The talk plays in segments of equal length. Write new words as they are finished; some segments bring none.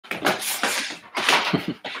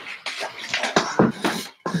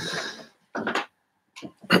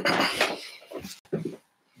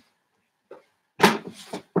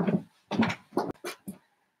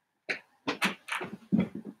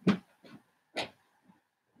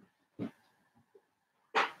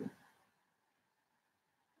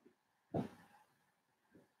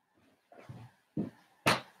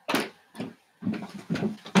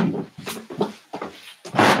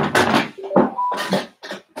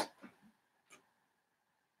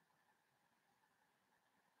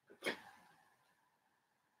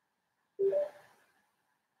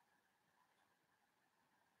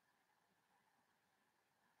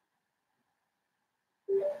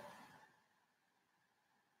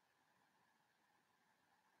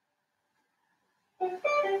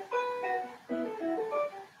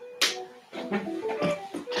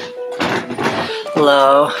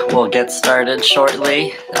Hello, we'll get started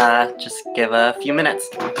shortly. Just give a few minutes.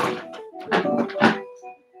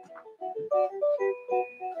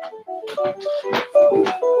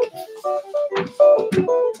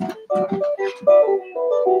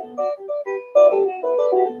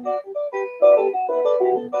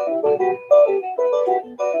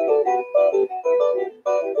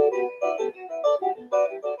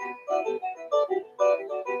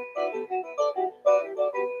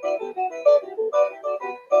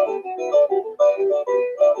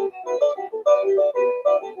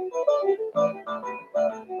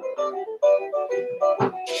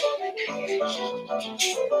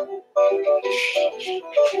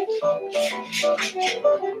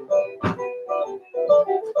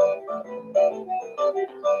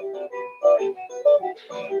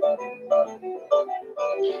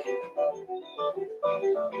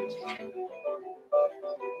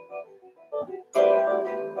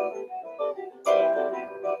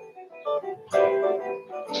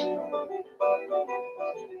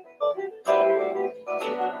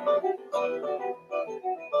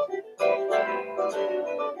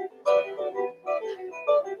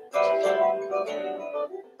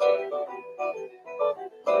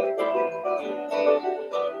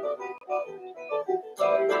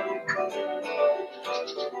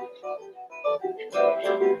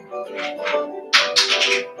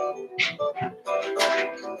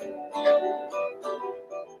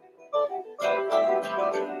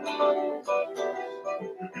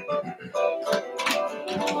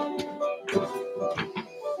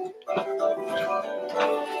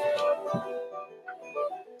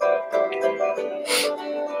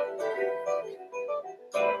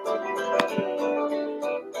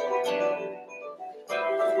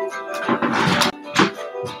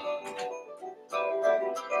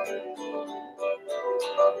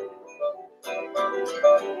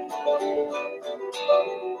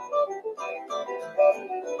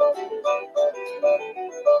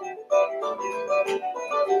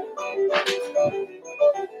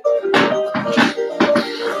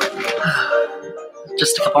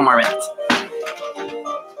 Just a couple more minutes.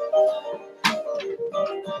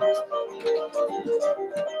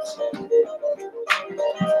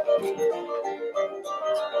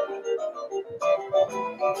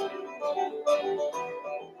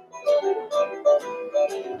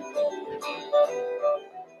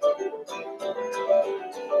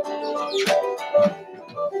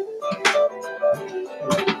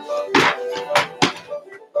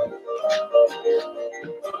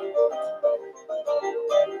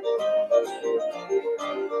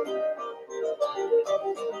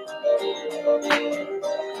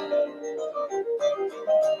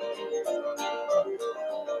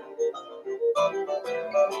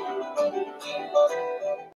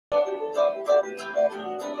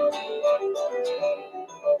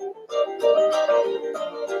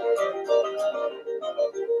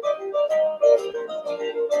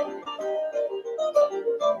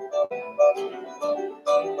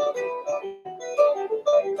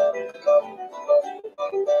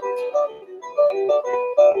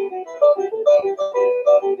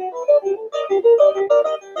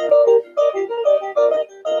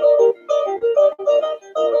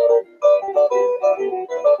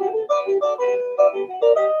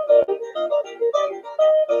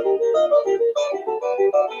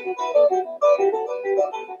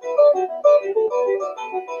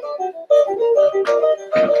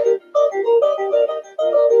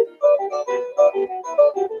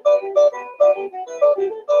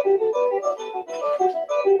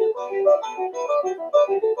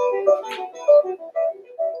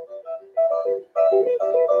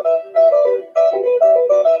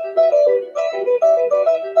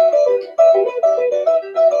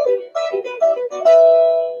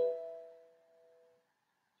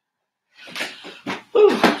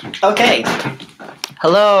 Okay.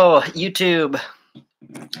 Hello, YouTube.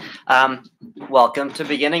 Welcome to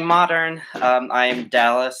Beginning Modern. I'm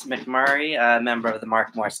Dallas McMurray, a member of the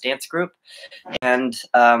Mark Morris Dance Group, and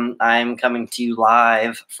I'm coming to you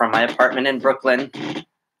live from my apartment in Brooklyn.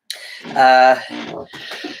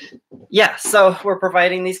 Yeah, so we're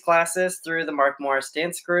providing these classes through the Mark Morris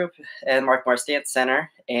Dance Group and Mark Morris Dance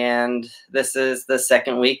Center, and this is the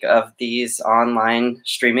second week of these online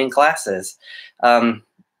streaming classes.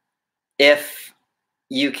 If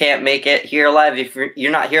you can't make it here live, if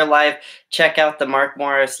you're not here live, check out the Mark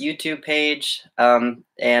Morris YouTube page,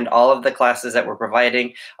 and all of the classes that we're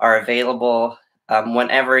providing are available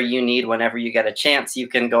whenever you need, whenever you get a chance. You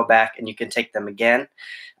can go back and you can take them again.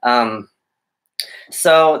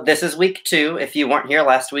 So this is week 2. If you weren't here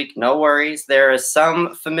last week, no worries. There is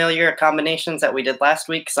some familiar combinations that we did last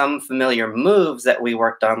week, some familiar moves that we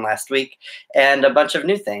worked on last week, and a bunch of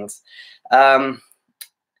new things.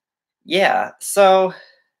 Yeah, so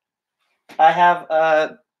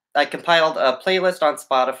I compiled a playlist on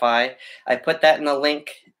Spotify. I put that in the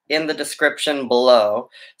link in the description below.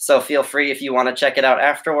 So feel free if you want to check it out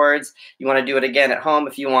afterwards. You want to do it again at home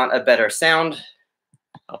if you want a better sound.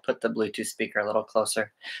 I'll put the Bluetooth speaker a little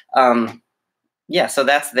closer. Yeah, so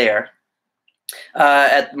that's there.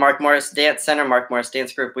 At Mark Morris Dance Center, Mark Morris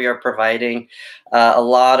Dance Group, we are providing a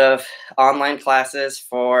lot of online classes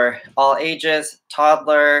for all ages,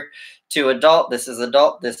 toddler to adult. This is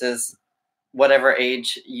adult. This is whatever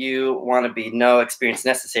age you want to be. No experience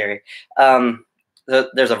necessary.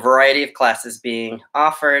 There's a variety of classes being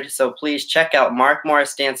offered, so please check out Mark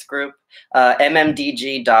Morris Dance Group,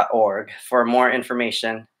 mmdg.org for more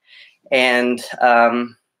information. And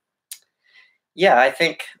yeah, I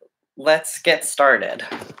think let's get started.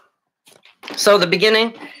 So the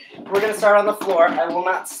beginning, we're going to start on the floor. I will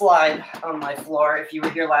not slide on my floor. If you were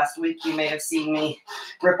here last week, you may have seen me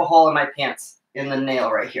rip a hole in my pants in the nail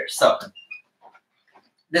right here. So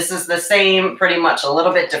this is the same, pretty much, a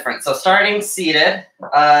little bit different. So starting seated,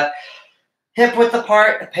 hip width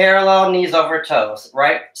apart, parallel, knees over toes,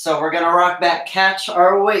 right? So we're going to rock back, catch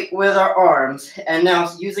our weight with our arms, and now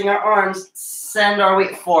using our arms, send our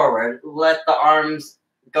weight forward. Let the arms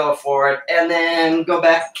go forward, and then go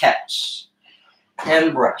back, catch,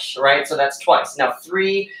 and brush, right? So that's twice. Now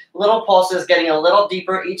 3 little pulses, getting a little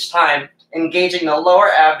deeper each time, engaging the lower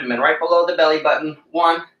abdomen, right below the belly button.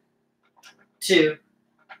 1, 2,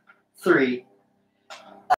 3.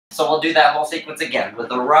 So we'll do that whole sequence again with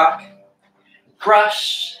the rock,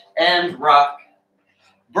 brush, and rock,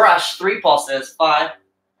 brush. 3 pulses. 5,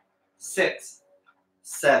 6,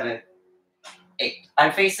 7, 8.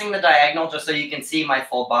 I'm facing the diagonal just so you can see my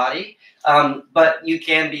full body, but you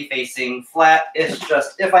can be facing flat. It's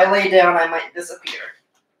just if I lay down, I might disappear.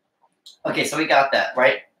 Okay, so we got that,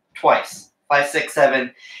 right? Twice. 5, 6,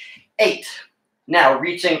 7, 8. Now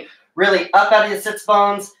reaching really up out of your sits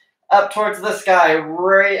bones, up towards the sky,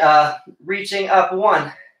 reaching up.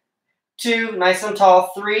 1, 2, nice and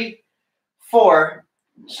tall. 3, 4,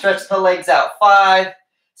 stretch the legs out. 5,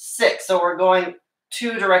 6. So we're going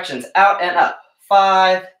 2 directions, out and up.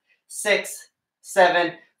 5, 6,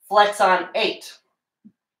 7, flex on. 8.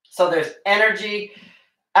 So there's energy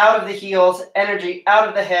out of the heels, energy out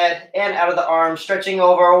of the head, and out of the arms, stretching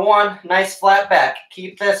over. 1, nice flat back.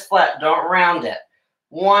 Keep this flat, don't round it.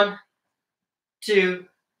 1, 2,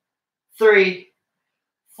 3,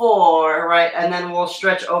 4, right, and then we'll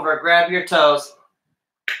stretch over. Grab your toes.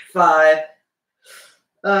 5,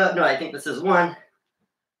 no, I think this is 1,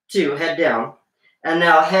 2, head down. And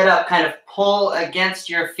now head up, kind of pull against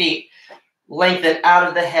your feet, lengthen out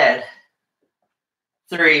of the head.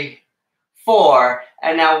 3, 4,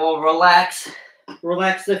 and now we'll relax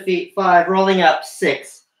the feet. 5, rolling up.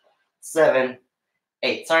 6, 7,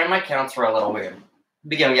 8. Sorry, my counts were a little weird.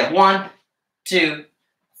 Begin. We have 1, 2,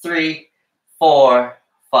 3, 4,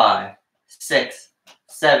 5, 6,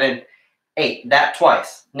 7, 8. That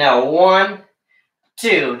twice. Now 1,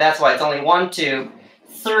 2. That's why it's only 1, 2,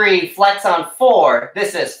 3. Flex on. 4.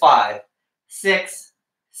 This is 5, 6,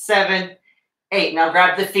 7, 8. Now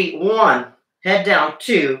grab the feet. 1, head down.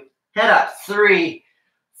 2, head up. 3,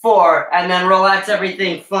 4, and then relax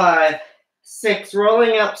everything. 5, 6,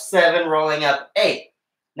 rolling up. 7, rolling up. 8.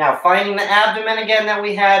 Now finding the abdomen again that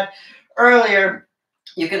we had earlier.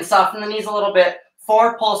 You can soften the knees a little bit.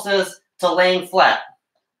 4 pulses to laying flat.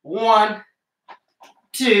 1,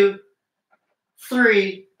 2,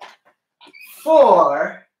 3,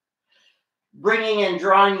 4. Bringing and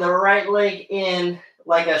drawing the right leg in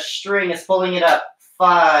like a string is pulling it up.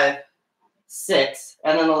 5, 6,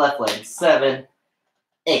 and then the left leg. 7,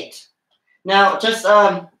 8. Now just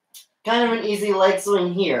kind of an easy leg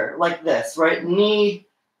swing here, like this, right? Knee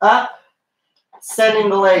up, sending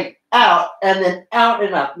the leg out, and then out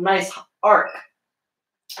and up. Nice arc.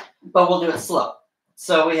 But we'll do it slow.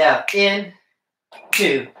 So we have in,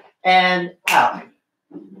 2, and out.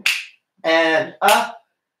 And up,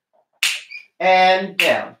 and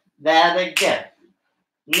down. That again.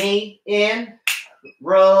 Knee in,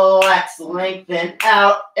 relax, lengthen,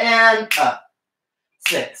 out, and up.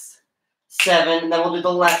 6, 7, and then we'll do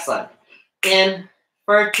the left side. In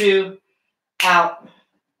for 2, out,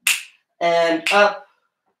 and up.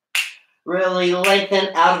 Really lengthen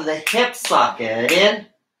out of the hip socket. In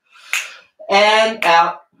and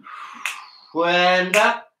out, and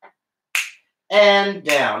up, and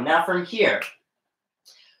down. Now from here,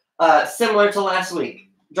 similar to last week,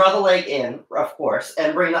 Draw the leg in, of course,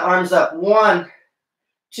 and bring the arms up. 1,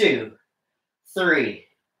 2, 3,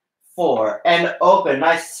 4, and open.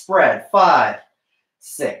 Nice spread. 5,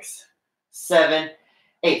 6, 7,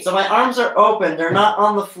 8. So my arms are open. They're not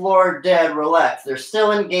on the floor dead, relaxed. They're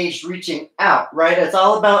still engaged, reaching out, right? It's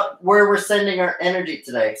all about where we're sending our energy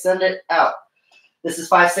today. Send it out. This is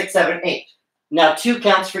 5, 6, 7, 8. Now 2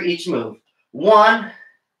 counts for each move. 1,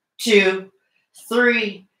 2,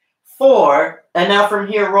 3, 4. And now from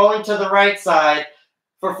here, rolling to the right side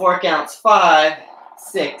for 4 counts. 5,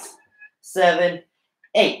 6, 7,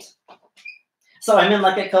 8. So I'm in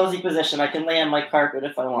like a cozy position. I can lay on my carpet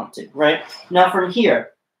if I want to, right? Now from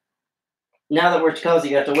here, now that we're cozy,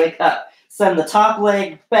 you have to wake up. Send the top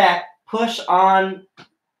leg back, push on,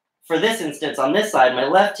 for this instance, on this side, my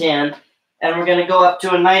left hand, and we're going to go up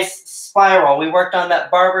to a nice spiral. We worked on that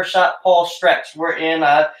barbershop pole stretch. We're in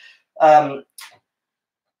a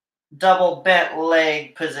double bent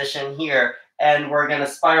leg position here, and we're going to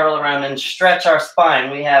spiral around and stretch our spine.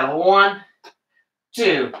 We have 1,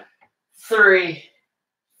 2, 3,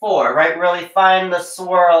 4, right? Really find the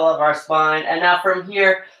swirl of our spine. And now from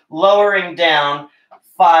here, lowering down,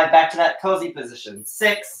 5, back to that cozy position.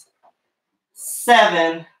 6,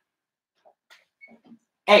 7,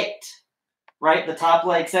 8, right? The top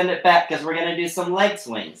leg, send it back because we're going to do some leg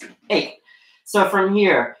swings. 8. So from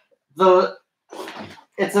here,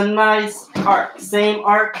 it's a nice arc. Same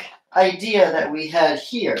arc idea that we had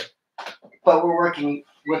here, but we're working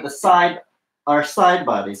with our side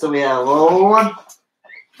body. So we have 1,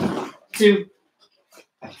 2,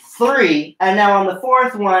 3, and now on the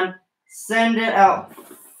 4th one, send it out.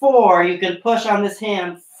 4, you can push on this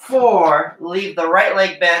hand. 4, leave the right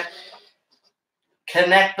leg bent,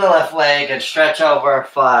 connect the left leg, and stretch over.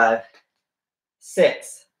 5,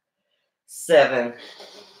 6, 7,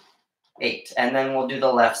 8, and then we'll do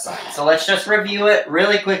the left side. So let's just review it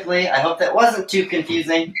really quickly. I hope that wasn't too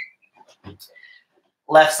confusing.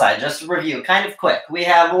 Left side, just review, kind of quick. We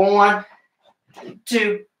have 1,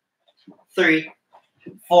 2, 3,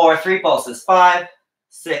 4, 3 pulses. 5,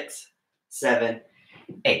 6, 7,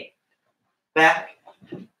 8. Back,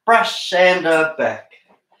 brush, and up, back.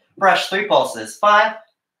 Brush, 3 pulses. 5,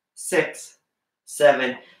 6,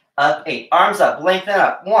 7, up, 8. Arms up, lengthen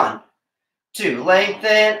up. 1, 2,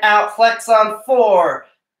 lengthen out, flex on. 4,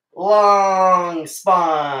 long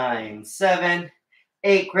spine. 7,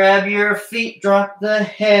 8, grab your feet, drop the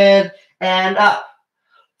head, and up.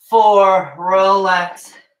 4,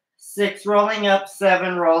 relax. 6, rolling up.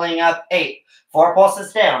 7, rolling up. 8. 4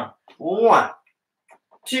 pulses down. 1,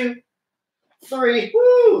 2, 3,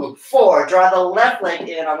 4. Draw the left leg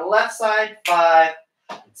in on the left side. 5,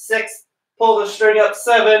 6, pull the string up.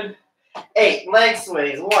 7, 8, leg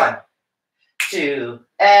swings. 1, 2,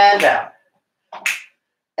 and down.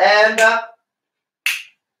 And up.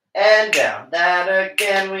 And down. That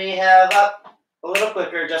again, we have up a little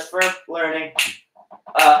quicker just for learning.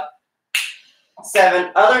 Up.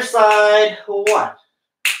 7, other side. 1,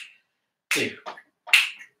 2,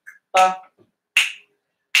 up.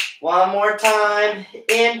 One more time.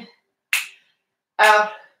 In,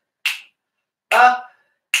 out, up,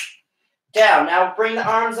 down. Now bring the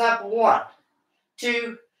arms up. 1,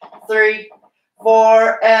 2, 3,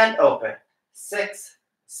 4, and open. 6,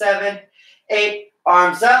 7, 8.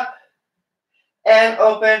 Arms up and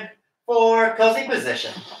open. 4, cozy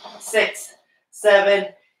position. 6, 7,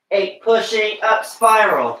 8. Pushing up,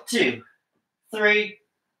 spiral. 2, 3,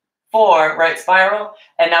 4, right spiral.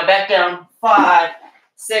 And now back down. 5,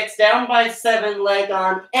 6, down by 7, leg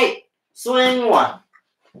on. 8, swing. 1,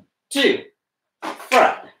 2,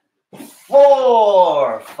 front.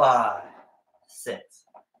 4, 5, 6,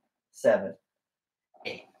 7,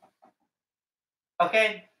 8.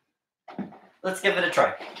 Okay, let's give it a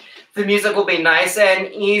try. The music will be nice and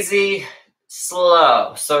easy,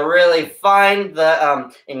 slow. So really find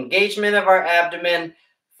the engagement of our abdomen,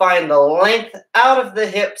 find the length out of the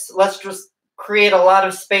hips. Let's just create a lot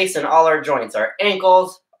of space in all our joints, our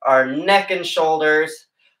ankles, our neck and shoulders,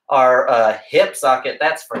 our hip socket,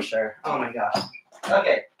 that's for sure. Oh my gosh.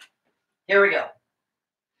 Okay, here we go.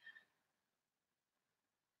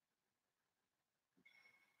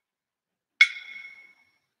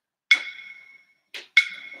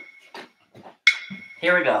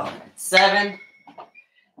 Here we go. 7,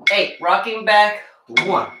 8. Rocking back.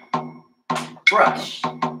 1. Brush.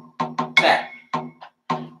 Back.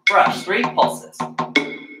 Brush. 3 pulses.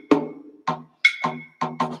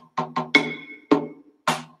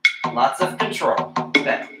 Lots of control.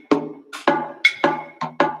 Back.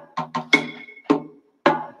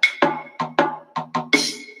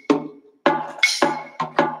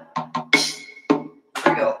 Here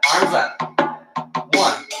we go. Arms up.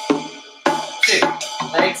 1,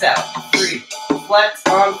 flex out. 3, flex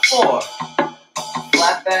on 4,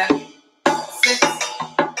 flat back, 6,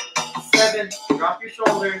 7, drop your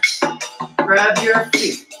shoulders, grab your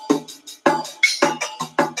feet,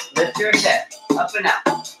 lift your head, up and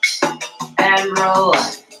out, and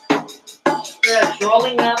relax. Stretch,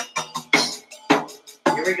 rolling up.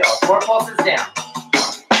 Here we go, 4 pulses down.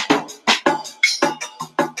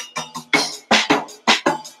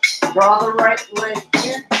 Draw the right leg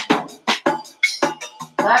in,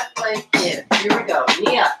 left leg in. Here we go,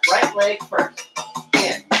 knee up, right leg first.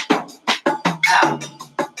 In, out,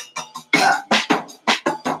 up,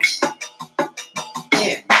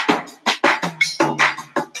 in,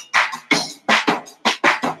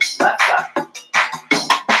 left side.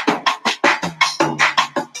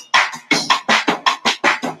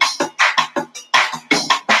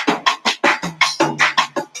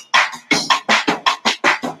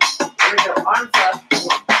 Here we go, arms up, 1.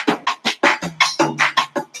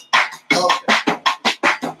 Open.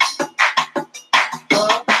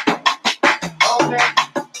 Open.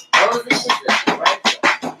 Closing position, right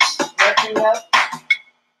side. Stretching up.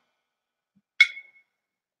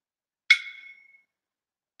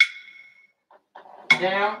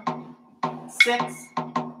 Down. 6.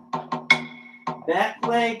 Back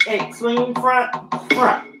leg, 8. Swinging front,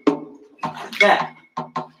 front. Back.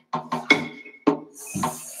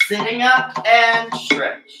 Sitting up and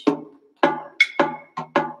stretch.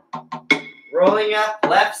 Rolling up,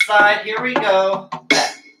 left side, here we go.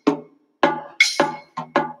 Back.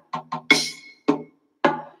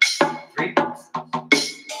 3 pulses.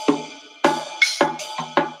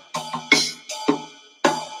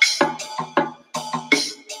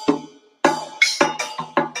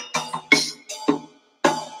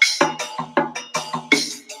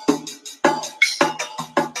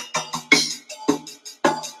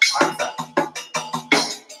 Arms up.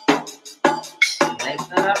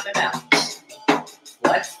 Lengthen up and out.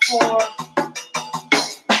 Flex 4.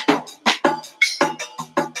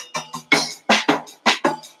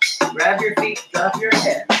 Grab your feet, drop your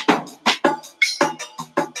head.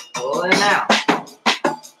 Pull in out.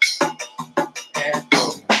 And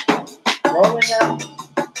over. Rolling up.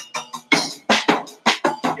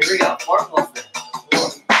 Here we go. 4 pulses. 4.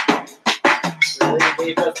 Really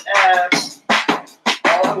deep as abs.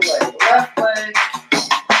 All the way. Left leg.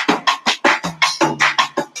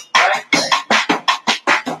 Right leg.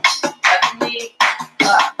 Left knee.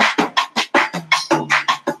 Up.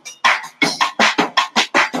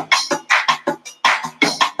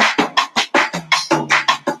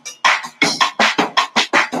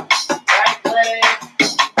 Right leg.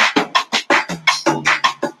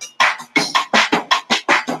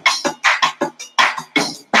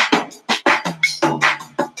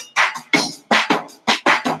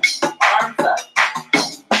 Arms up.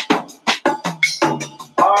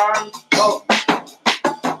 Arms open.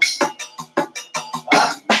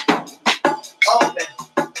 Up. Open.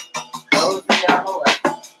 Closing down the left.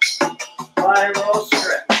 Spiral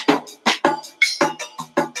stretch.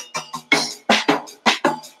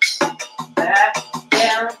 Back,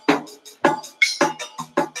 down.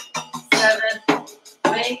 7,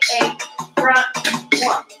 wing 8, front,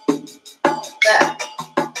 1. Back,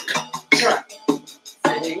 front.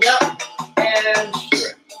 Sitting up and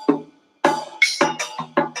stretch.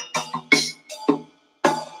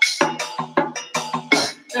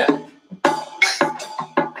 Good.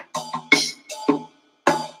 Nice.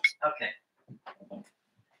 Okay.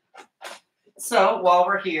 So while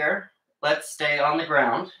we're here, let's stay on the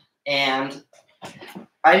ground. And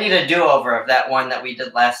I need a do-over of that one that we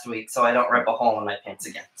did last week so I don't rip a hole in my pants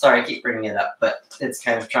again. Sorry, I keep bringing it up, but it's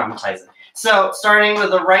kind of traumatizing. So starting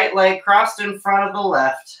with the right leg crossed in front of the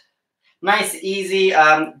left. Nice, easy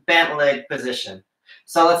bent leg position.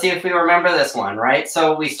 So let's see if we remember this one, right?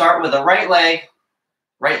 So we start with the right leg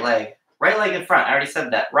in front. I already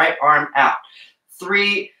said that. Right arm out.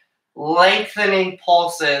 3 lengthening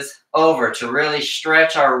pulses over to really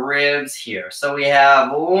stretch our ribs here. So we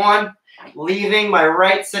have 1, leaving my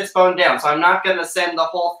right sits bone down. So I'm not going to send the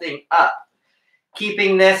whole thing up.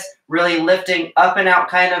 Keeping this really lifting up and out,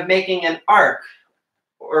 kind of making an arc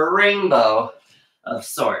or rainbow of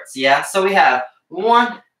sorts. Yeah, so we have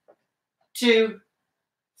 1, 2,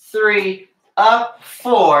 3, up,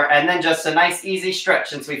 4, and then just a nice easy stretch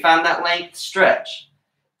since we found that length stretch.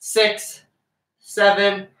 6,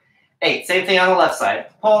 7, 8. Same thing on the left side.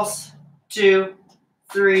 Pulse, 2,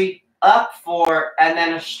 3, up, 4, and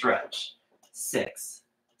then a stretch. 6,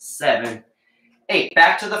 7, 8.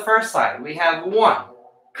 Back to the first side. We have 1,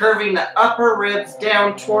 curving the upper ribs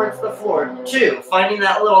down towards the floor. 2, finding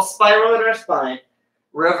that little spiral in our spine.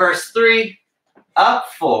 Reverse 3, up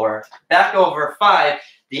 4, back over 5.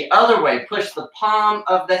 The other way, push the palm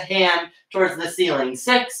of the hand towards the ceiling.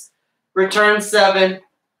 6, return 7,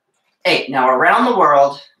 8. Now around the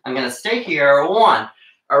world, I'm going to stay here. 1,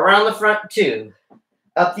 around the front 2,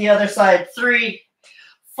 up the other side 3,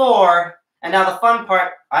 4, and now the fun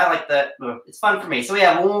part, I like that, it's fun for me. So we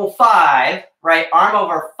have 5, right, arm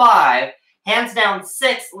over 5, hands down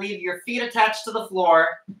 6, leave your feet attached to the floor,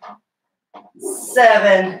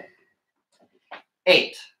 7,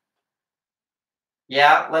 8.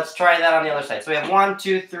 Yeah, let's try that on the other side. So we have 1,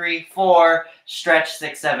 2, 3, 4, stretch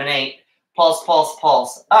 6, 7, 8, pulse, pulse,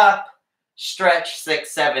 pulse, up, stretch 6,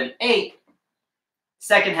 7, 8.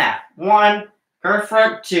 Second half, 1, curve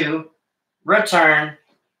front 2, return,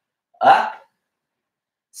 up,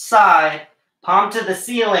 side, palm to the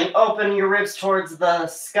ceiling, open your ribs towards the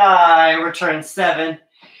sky, return 7,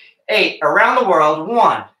 8, around the world,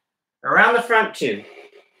 1, around the front 2,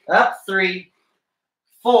 up 3,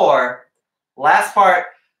 4, last part,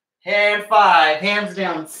 hand 5, hands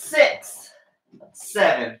down 6,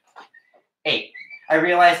 7, 8. I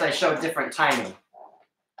realized I showed different timing,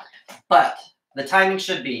 but the timing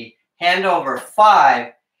should be hand over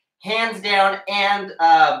 5, hands down, and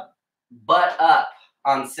butt up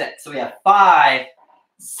on 6. So we have 5,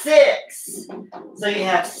 6. So you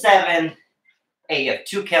have 7, 8. You have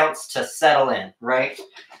 2 counts to settle in, right?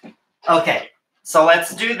 Okay, so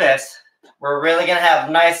let's do this. We're really going to have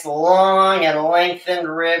nice, long, and lengthened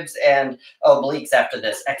ribs and obliques after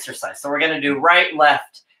this exercise. So we're going to do right,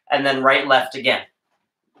 left, and then right, left again.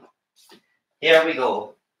 Here we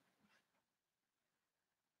go.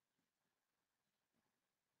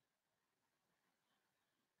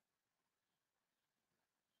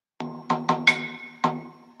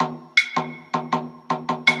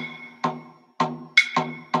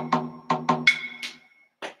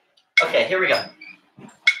 Okay, here we go.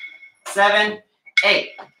 7, 8,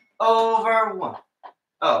 over 1.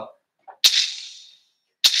 Oh.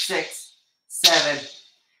 6, 7,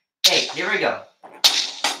 8. Here we go.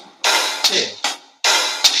 2.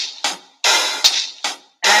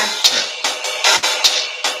 And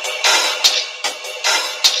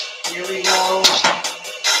 3. Here we go.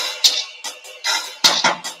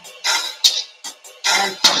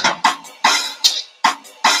 And 3.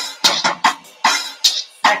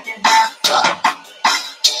 Second half side.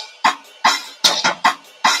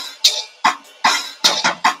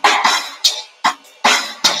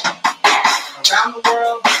 Around the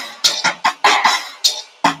world.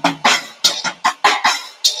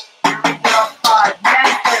 Here we go. 5,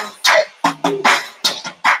 10, 6.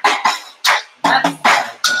 Left side.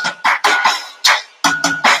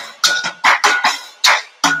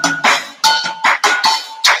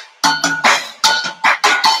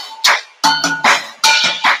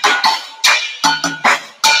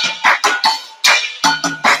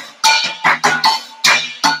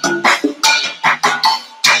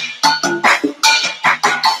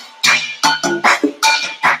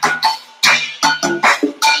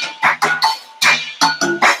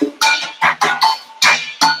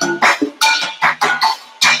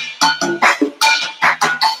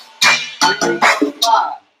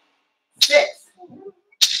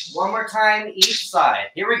 One more time each side.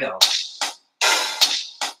 Here we go.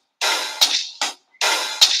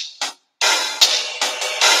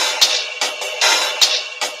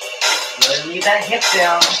 Really leave that hip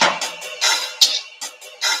down.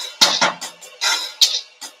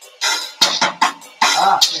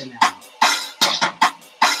 Up and down.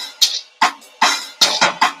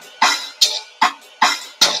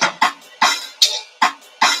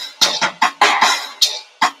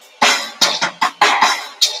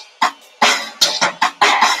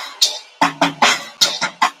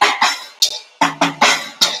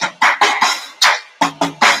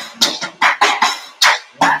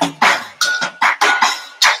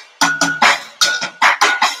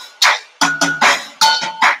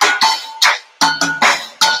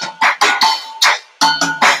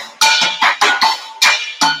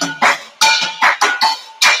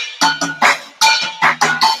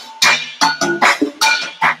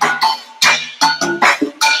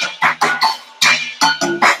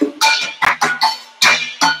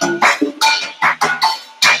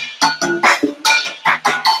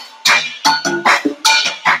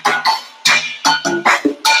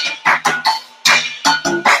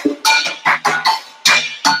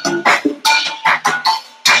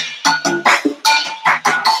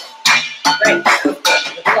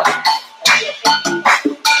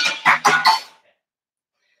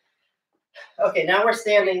 Okay, now we're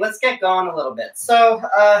standing. Let's get going a little bit. So,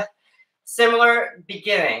 similar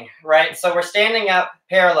beginning, right? So we're standing up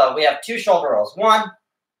parallel. We have 2 shoulder rolls. 1,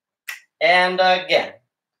 and again,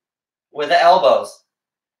 with the elbows.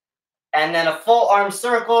 And then a full arm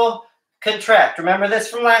circle, contract. Remember this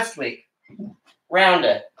from last week. Round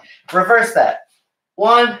it. Reverse that.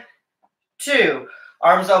 1, 2,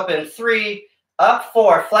 arms open. 3, up.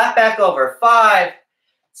 4, flat back over. 5,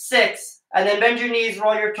 6, and then bend your knees,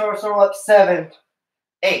 roll your torso up. 7,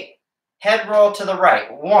 8. Head roll to the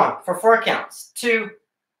right. 1 for 4 counts. 2,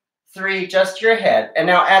 3, just your head. And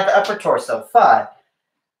now add the upper torso. 5,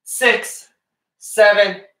 6,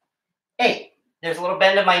 7, 8. There's a little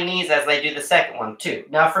bend of my knees as I do the second one, 2.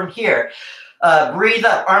 Now from here, breathe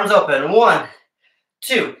up, arms open. 1,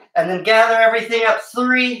 2, and then gather everything up.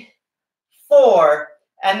 3, 4,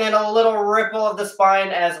 and then a little ripple of the spine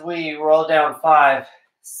as we roll down. 5,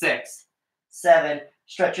 6, 7,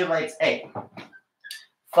 stretch your legs. 8,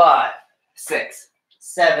 5, 6,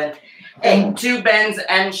 7, 8. 2 bends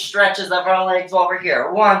and stretches of our legs while we're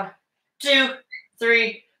here. 1, 2,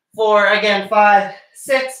 3, 4. Again, 5,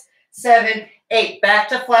 6, 7, 8. Back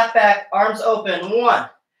to flat back, arms open. 1,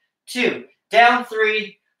 2, down.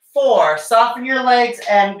 3, 4. Soften your legs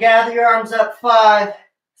and gather your arms up. 5,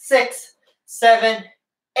 6, 7,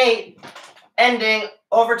 8. Ending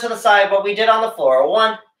over to the side, what we did on the floor.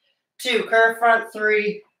 1, 2, curve front.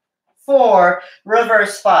 3, 4,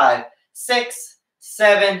 reverse. 5, 6,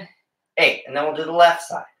 7, 8. And then we'll do the left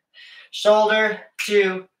side. Shoulder.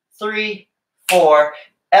 2, 3, 4.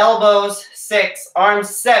 Elbows. 6, arms.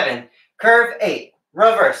 7. Curve. 8.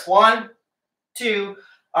 Reverse. 1, 2.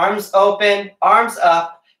 Arms open. Arms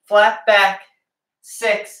up. Flat back.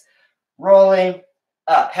 6. Rolling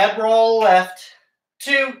up. Head roll left.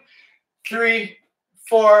 2, 3,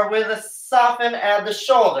 4. With a soften, add the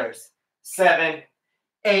shoulders. 7,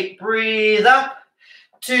 8. Breathe up.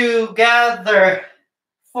 2. Gather.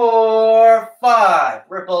 4, 5.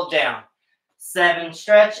 Ripple down. 7.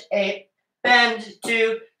 Stretch. 8. Bend.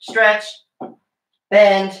 2. Stretch.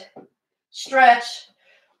 Bend. Stretch.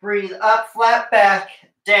 Breathe up. Flat back.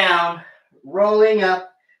 Down. Rolling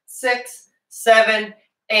up. 6, 7,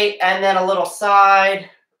 8. And then a little side.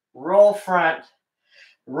 Roll front.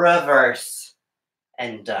 Reverse.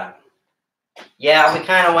 And done. Yeah, we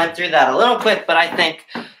kind of went through that a little quick, but I think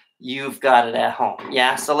you've got it at home.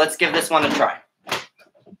 Yeah, so let's give this one a try.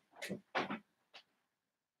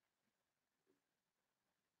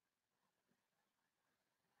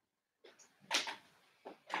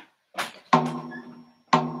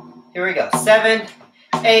 Here we go. 7,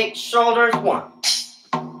 8, shoulders. 1.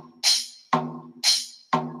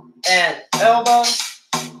 And elbows.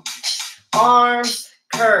 Arms.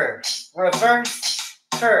 Curve. Reverse.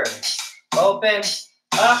 Curve. Open.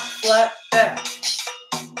 Up. Flat back.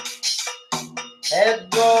 Head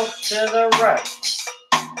roll to the right.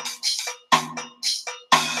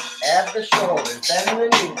 Add the shoulders. Bend the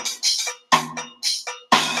knees.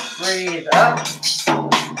 Breathe up.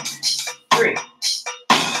 3.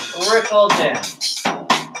 Ripple down.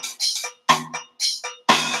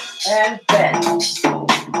 And bend.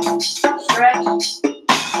 Stretch.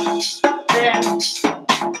 Bend.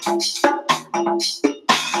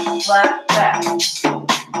 Flat back.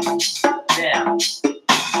 Down.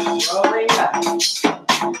 Rolling up.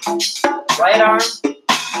 Right arm.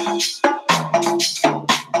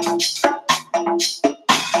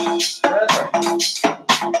 Reverse.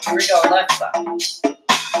 Here we go, left side.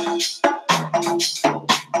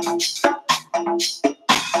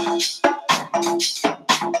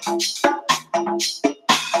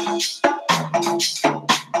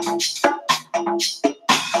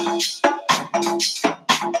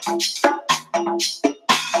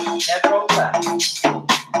 Head roll left.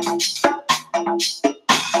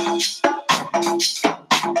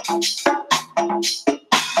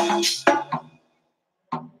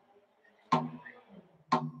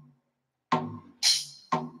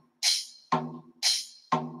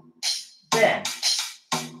 Bend.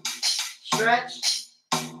 Stretch.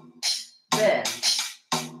 Bend.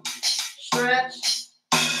 Stretch.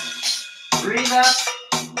 Breathe up.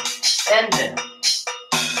 Bend it.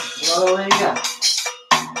 Rolling up.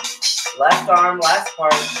 Left arm, last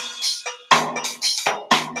part.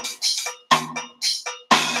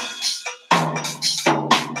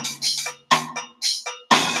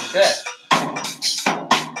 Good.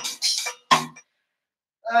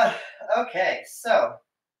 Okay, so,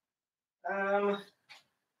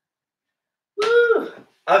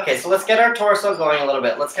 okay, so let's get our torso going a little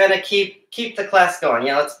bit. Let's kind of keep the class going.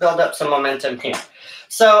 Yeah, let's build up some momentum here.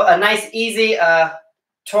 So a nice, easy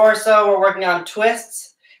torso. We're working on twists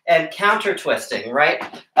and counter twisting, right?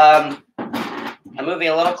 I'm moving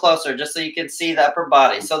a little closer just so you can see the upper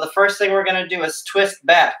body. So the first thing we're going to do is twist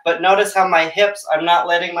back. But notice how my hips, I'm not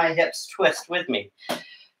letting my hips twist with me.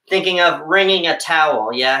 Thinking of wringing a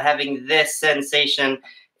towel, yeah, having this sensation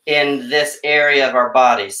in this area of our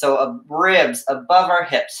body. So ribs above our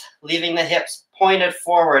hips, leaving the hips pointed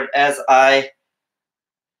forward as I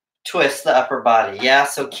twist the upper body. Yeah,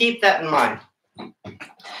 so keep that in mind.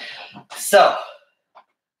 So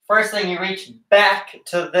first thing, you reach back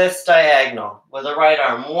to this diagonal with the right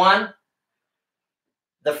arm. 1,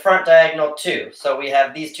 the front diagonal 2. So we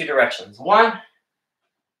have these 2 directions. 1,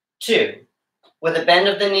 2. With a bend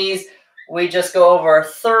of the knees, we just go over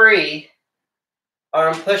 3,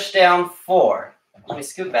 arm push down 4. Let me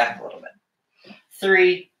scoot back a little bit.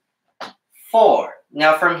 3, 4.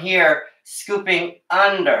 Now from here, scooping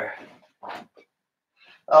under.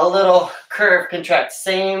 A little curve contract.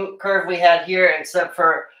 Same curve we had here, except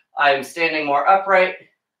for I'm standing more upright.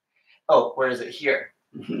 Oh, where is it? Here.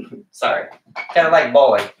 Sorry. Kind of like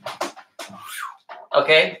bowling.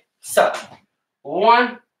 Okay, so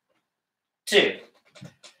 1, 2,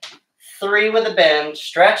 3 with a bend,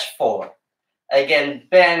 stretch 4. Again,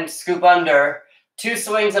 bend, scoop under, 2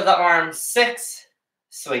 swings of the arm, 6,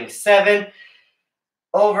 swing 7,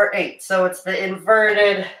 over 8. So it's the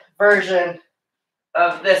inverted version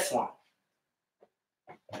of this one.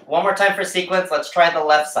 One more time for sequence. Let's try the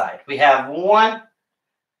left side. We have 1,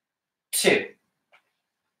 2,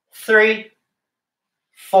 3,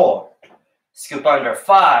 4. Scoop under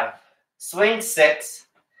 5. Swing 6.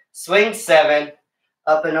 Swing 7.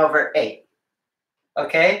 Up and over 8.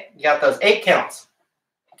 Okay? You got those 8 counts.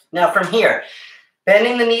 Now from here,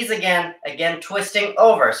 bending the knees again twisting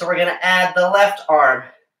over. So we're going to add the left arm,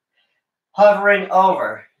 hovering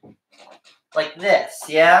over. Like this,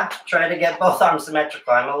 yeah? Try to get both arms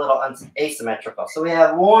symmetrical. I'm a little asymmetrical. So we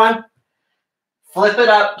have 1, flip it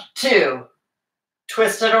up, 2,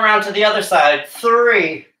 twist it around to the other side,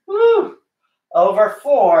 3, woo, over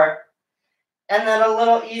 4, and then a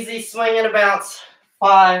little easy swing and a bounce,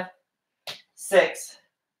 5, 6,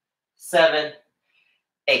 7,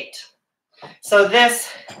 8. So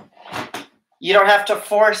this, you don't have to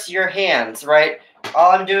force your hands, right?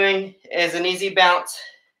 All I'm doing is an easy bounce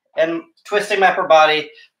and twisting my upper body,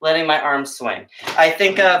 letting my arms swing. I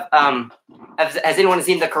think of, has anyone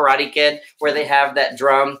seen The Karate Kid where they have that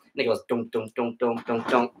drum and it goes dunk, dunk, dunk, dunk, dunk,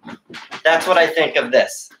 dunk. That's what I think of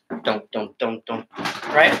this. Dunk, dunk, dunk, dunk,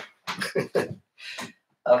 right?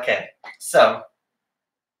 Okay, so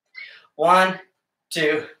 1,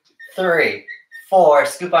 2, 3, 4,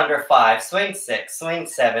 scoop under 5, swing 6, swing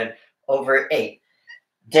 7, over 8.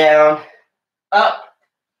 Down, up,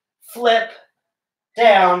 flip,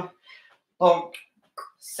 down, boom,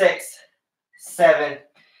 6, 7,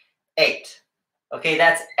 8. Okay,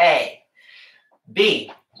 that's A.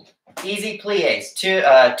 B, easy plies, 2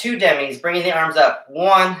 demis, bringing the arms up.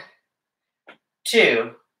 1,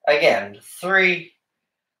 2, again, 3,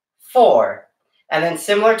 4. And then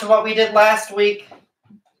similar to what we did last week,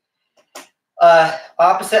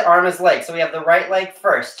 opposite arm is leg. So we have the right leg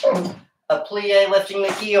first. A plie lifting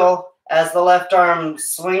the heel as the left arm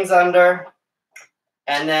swings under,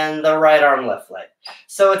 and then the right arm left leg.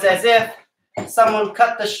 So it's as if someone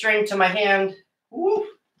cut the string to my hand, whoop,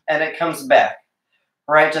 and it comes back.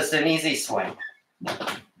 Right, just an easy swing.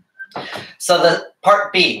 So the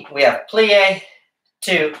part B, we have plie,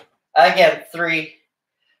 2, again, 3,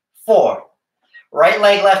 4. Right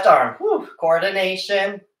leg, left arm, whew,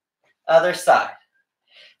 coordination, other side.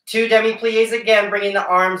 2 demi-plies again, bringing the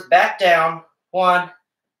arms back down. 1,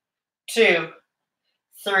 2,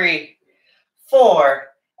 3, 4,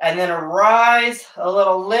 and then rise, a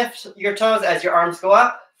little lift your toes as your arms go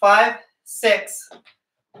up. 5, 6,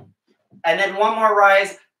 and then one more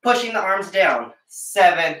rise, pushing the arms down.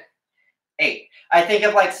 7, 8. I think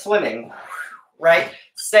of like swimming, right?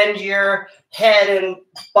 Send your head and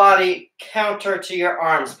body counter to your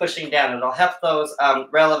arms, pushing down. It'll help those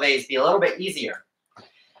releves be a little bit easier.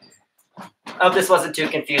 I hope this wasn't too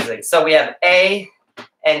confusing. So we have A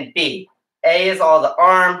and B. A is all the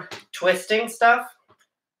arm twisting stuff.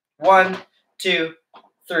 1, 2,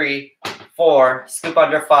 3, 4, scoop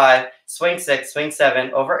under 5, swing 6, swing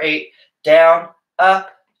 7, over 8, down,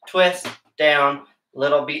 up, twist, down,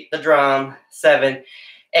 little beat the drum, 7,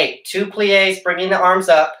 8. 2 plies, bringing the arms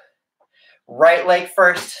up. Right leg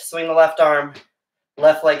first, swing the left arm.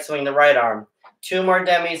 Left leg, swing the right arm. 2 more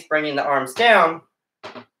demis, bringing the arms down.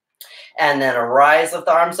 And then a rise, lift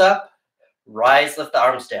the arms up. Rise, lift the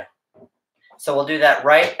arms down. So we'll do that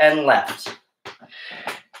right and left.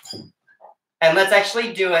 And let's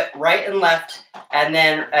actually do it right and left. And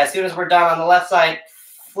then as soon as we're done on the left side,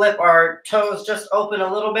 flip our toes just open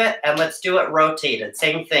a little bit. And let's do it rotated.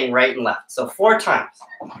 Same thing, right and left. So 4 times.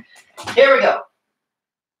 Here we go.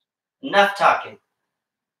 Enough talking.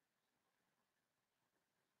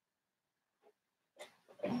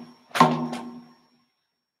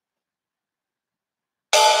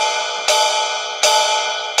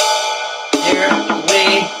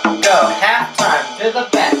 the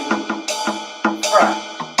back, front,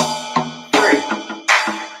 3,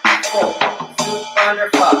 4, scoop under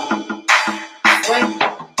 5, swing,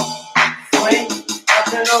 swing, up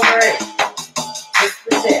and over 8, twist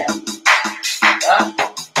the jab, up,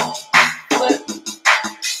 flip,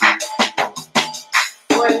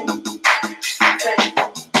 swing, swing,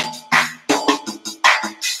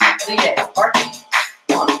 the 8, parking,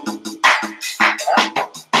 1, up,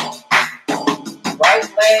 right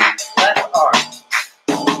leg, left arm,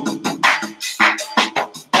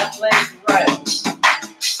 left leg, right,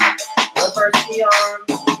 reverse the arm,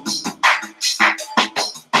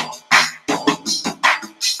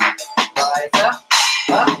 rise up,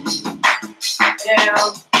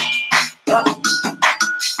 down,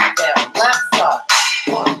 left side,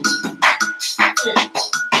 1, 2,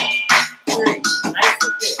 3, nice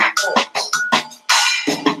and good, 4,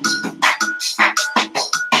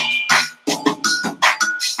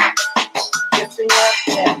 shifting left,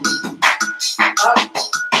 down, up,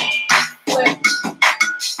 flip,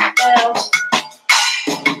 down,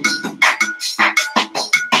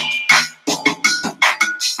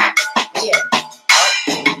 yeah,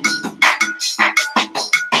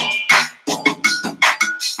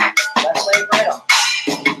 left leg right on.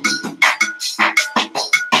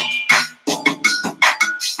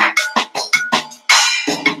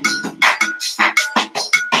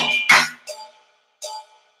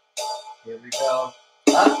 Here we go.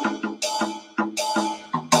 Up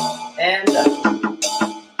and up.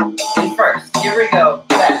 And first, here we go.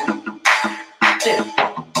 Back, 2.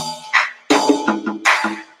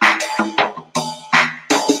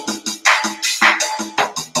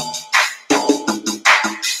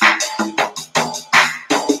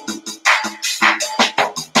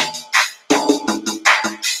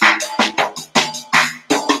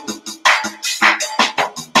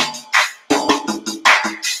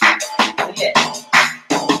 Yeah.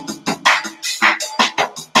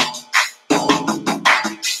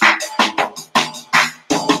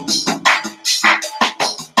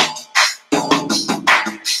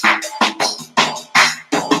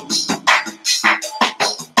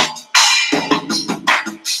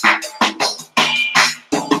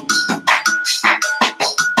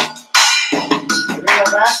 Here we go,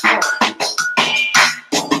 last one.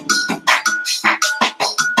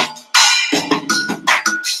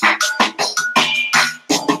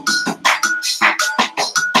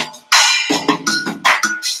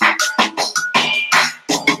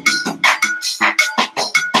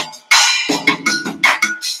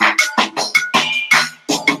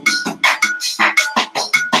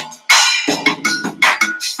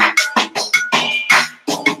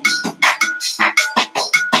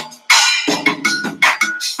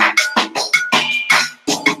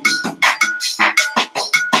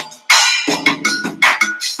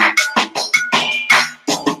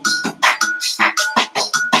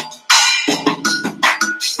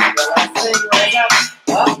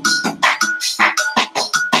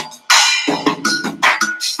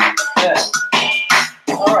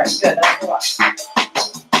 Good, that's a lot.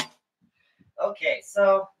 Okay,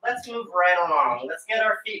 so let's move right along. Let's get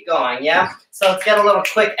our feet going, yeah? So let's get a little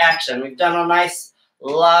quick action. We've done a nice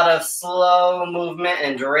lot of slow movement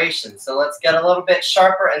and duration. So let's get a little bit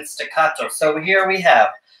sharper and staccato. So here we have,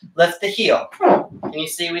 lift the heel. Can you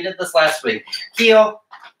see we did this last week? Heel,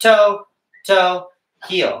 toe, toe,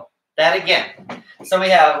 heel. That again. So we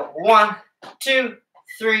have 1, 2,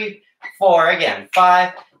 3, 4 again.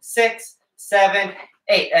 5, 6, 7,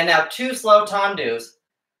 8. And now 2 slow tendus.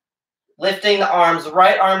 Lifting the arms.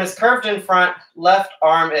 Right arm is curved in front. Left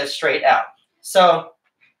arm is straight out. So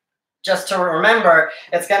just to remember,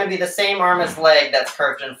 it's going to be the same arm as leg that's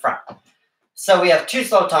curved in front. So we have 2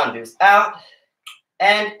 slow tendus. Out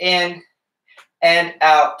and in and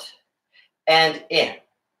out and in.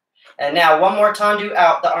 And now one more tendu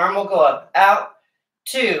out. The arm will go up. Out,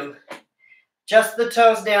 2, just the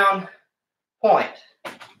toes down, point.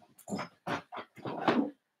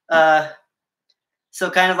 So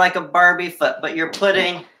kind of like a Barbie foot, but you're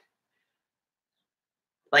putting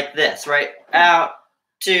like this, right? Out,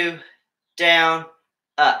 2, down,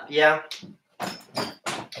 up, yeah?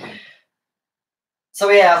 So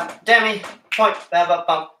we have demi, point, baba,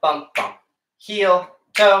 bump, bump, bump. Heel,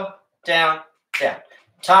 toe, down, down.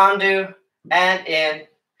 Tendu, and in,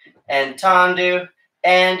 and tendu,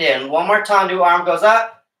 and in. One more tendu, arm goes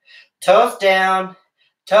up, toes down,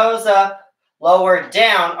 toes up, lower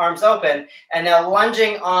down, arms open, and now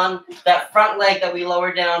lunging on that front leg that we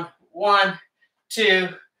lowered down. 1, 2,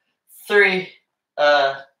 3,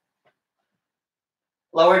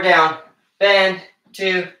 lower down, bend,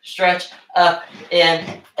 2, stretch, up,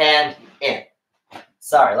 in, and in.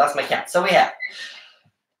 Sorry, lost my count. So we have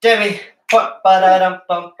Demi, ba-da-dum,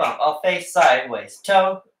 bum, bum. I'll face sideways.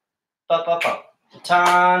 Toe, ba-ba-bum.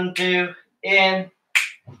 Tendu, in,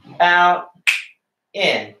 out,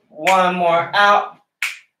 in. One more, out.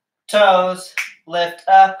 Toes, lift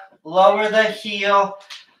up, lower the heel,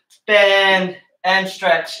 bend, and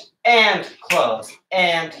stretch, and close,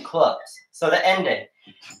 and close. So the ending.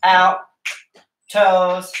 Out,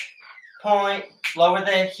 toes, point, lower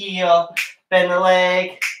the heel, bend the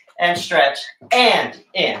leg, and stretch, and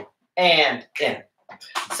in, and in.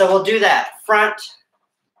 So we'll do that. Front,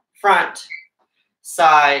 front,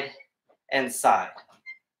 side, and side.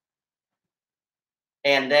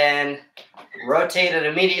 And then rotate it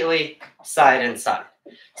immediately, side and side.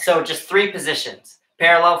 So just 3 positions.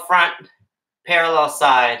 Parallel front, parallel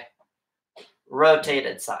side,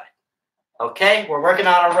 rotated side. Okay, we're working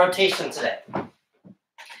on our rotation today.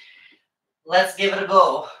 Let's give it a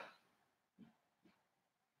go.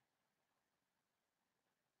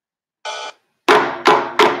 Here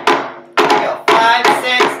we go. 5,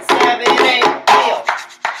 6, 7, 8. Heel.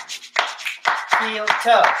 Heel,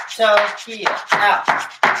 toe, toe, heel. Out,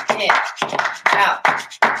 in, out,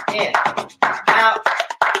 in, out.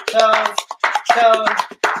 Toes, toes,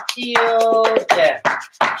 heel, down.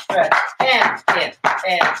 Stretch, and in.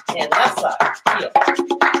 Left side, heel.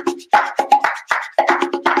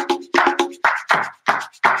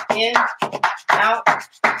 In, out,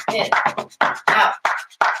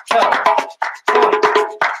 toe, point,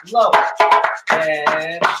 lower,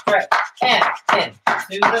 and stretch, and in,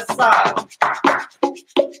 to the side.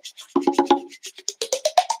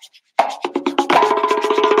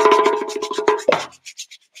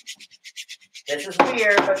 This is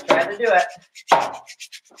weird, but try to do it.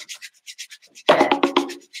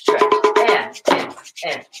 And stretch, and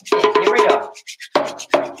in. Here we go.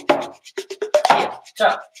 Heel,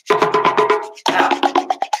 toe, out,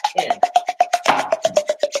 in.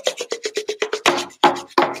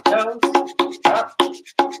 Toes, up,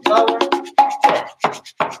 lower, in.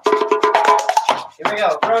 Here we go.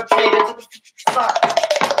 Rotate it to the side.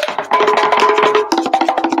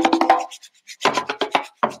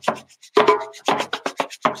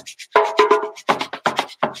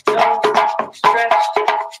 Toes, stretch,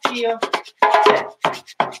 heel, in.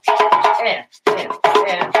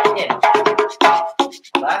 And in.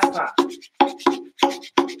 Last time.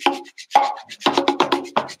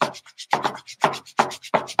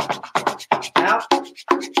 Out,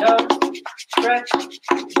 toes, stretch,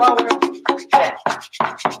 lower, in.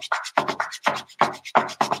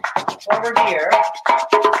 Over here,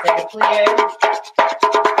 take a plie,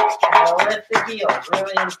 and lift the heels.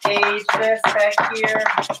 Really engage this back here.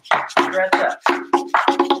 Stretch up.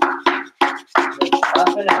 Lift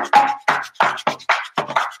up and out.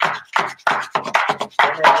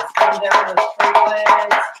 And then just come down with straight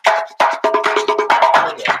legs.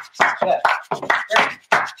 Good.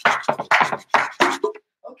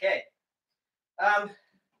 Okay.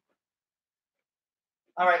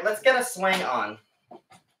 All right, let's get a swing on.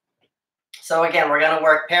 So again, we're going to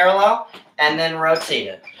work parallel and then rotate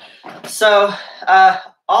it. So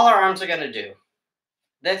all our arms are going to do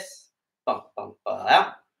this, bump, bump,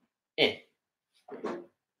 out, in.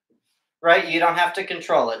 Right? You don't have to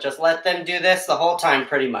control it. Just let them do this the whole time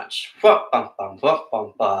pretty much. Bump, bump, bump, bump,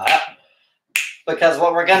 bump, out. Because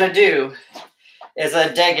what we're going to do is a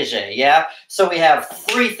dégagé, yeah? So we have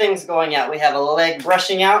 3 things going out. We have a leg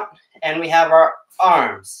brushing out, and we have our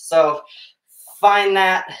arms. So find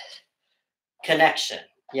that connection,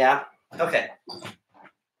 yeah? Okay.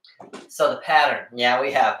 So the pattern, yeah,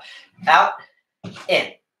 we have out,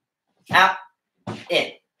 in, out,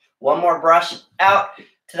 in. One more brush, out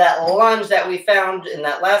to that lunge that we found in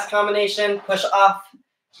that last combination. Push off,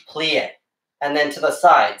 plie. And then to the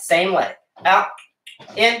side, same leg. Out,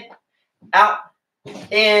 in,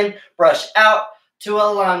 brush out to a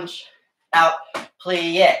lunge, out,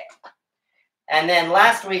 plie. And then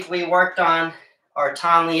last week we worked on our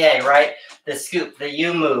tablier, right? The scoop, the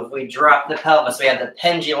U move. We dropped the pelvis. We have the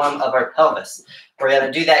pendulum of our pelvis. We're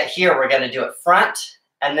going to do that here. We're going to do it front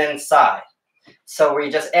and then side. So we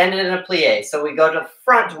just ended in a plie. So we go to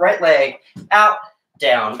front, right leg, out,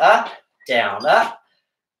 down, up,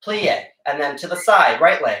 plie. And then to the side,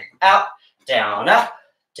 right leg, out, down, up,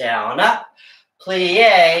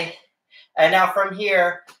 plie. And now from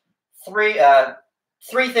here, three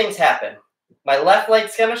things happen. My left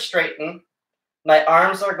leg's going to straighten. My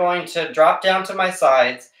arms are going to drop down to my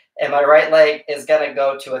sides. And my right leg is going to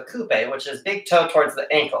go to a coupe, which is big toe towards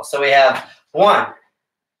the ankle. So we have 1,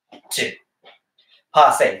 2,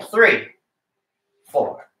 passe, 3,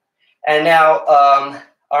 4. And now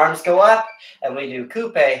arms go up, and we do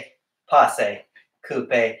coupe, passe,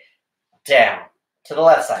 coupe, down. To the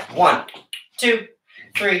left side. 1, 2,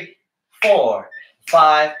 3, 4,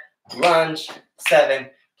 5. Lunge. 7.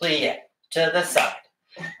 Plie. To the side.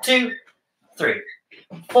 2, 3,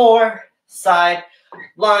 4. Side.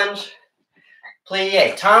 Lunge.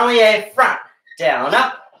 Plie. Tablier front. Down,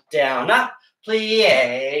 up,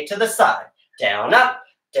 plie to the side. Down, up,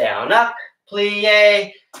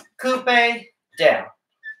 plie, coupe, down,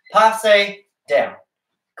 passe, down,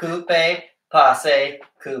 coupe, passe,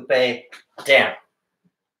 coupe, down.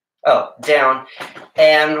 Oh, down,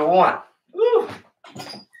 and 1. Woo.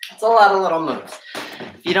 It's a lot of little moves.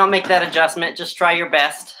 If you don't make that adjustment, just try your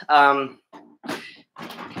best. To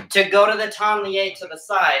go to the tablier to the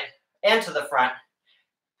side and to the front,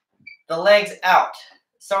 the legs out.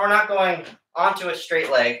 So we're not going onto a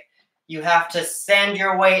straight leg. You have to send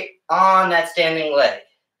your weight on that standing leg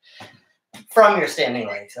from your standing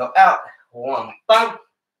leg. So out, 1 bump,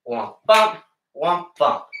 1 bump, 1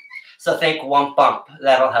 bump. So think 1 bump.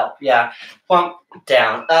 That'll help. Yeah. Bump,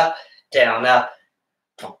 down, up,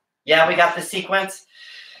 bump. Yeah, we got the sequence.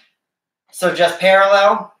 So just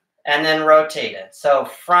parallel and then rotate it. So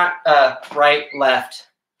front, right, left,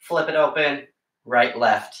 flip it open, right,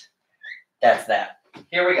 left. That's that.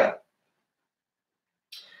 Here we go.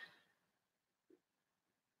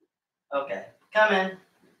 Okay, come in.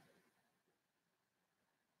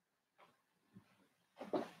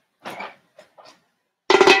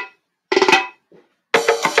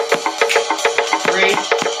 Three,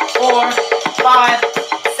 4, 5,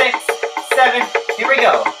 6, 7. Here we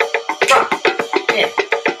go. Front, in,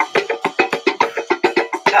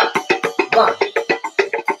 out, lunge,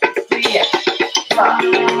 plie, stop.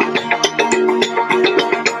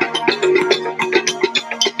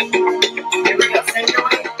 Here we go. Send your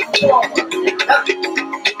weight forward, up,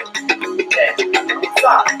 okay,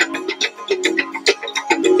 side.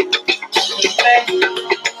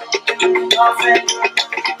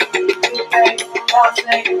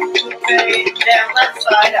 Coupe, down, left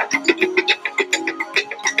side, up.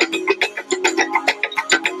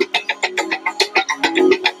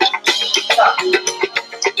 Stop.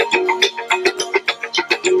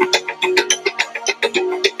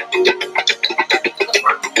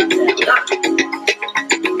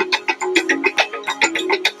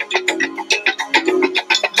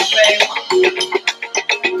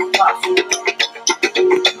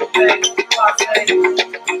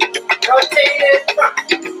 Rotated front.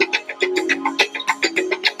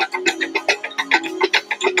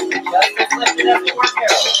 Just as lifted as we work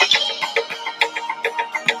arrow.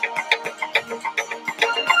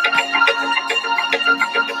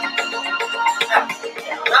 Up,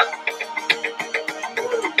 down, up.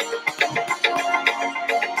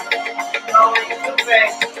 Rolling, coupe,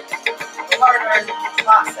 harder,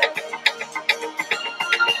 passe.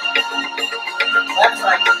 Left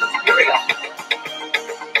side, here we go.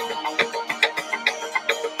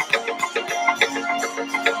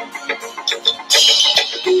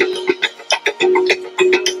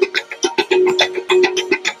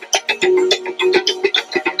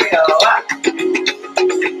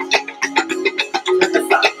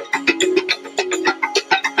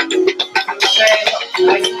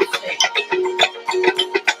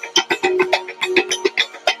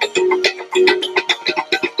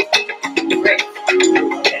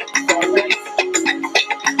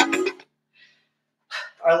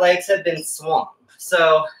 Our legs have been swung.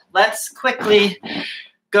 So let's quickly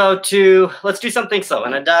go to, let's do something slow,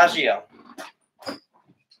 an adagio.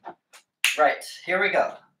 Right, here we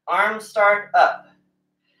go. Arms start up.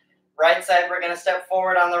 Right side, we're going to step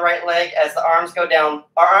forward on the right leg as the arms go down.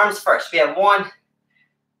 Our arms first. We have 1,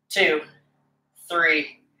 2,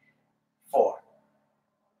 3, 4.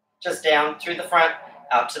 Just down through the front,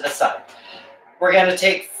 out to the side. We're going to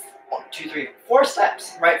take 1, 2, 3, 4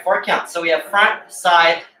 steps, right? 4 counts. So we have front,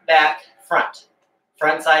 side, back, front.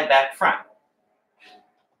 Front, side, back, front.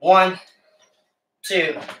 1,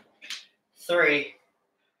 2, 3,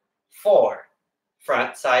 4.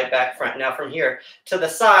 Front, side, back, front. Now from here to the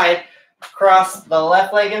side, cross the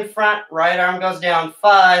left leg in front, right arm goes down,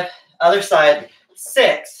 5, other side,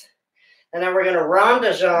 6. And then we're going to rond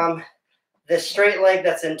de jambe this straight leg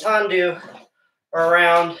that's in tendu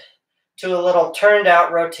around to a little turned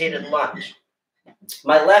out rotated lunge.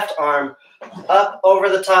 My left arm up over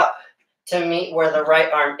the top to meet where the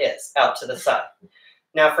right arm is, out to the side.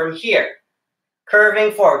 Now from here,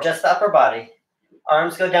 curving forward, just the upper body,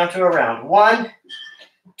 arms go down to around. 1,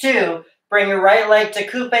 2, bring your right leg to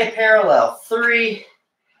coupe parallel. 3,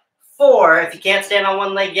 4, if you can't stand on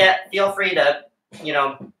one leg yet, feel free to,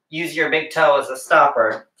 use your big toe as a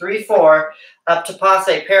stopper. 3, 4, up to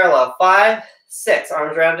passe parallel. 5, 6,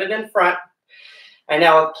 arms rounded in front. right,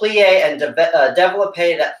 now a plie and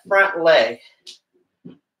développé that front leg.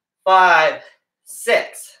 5,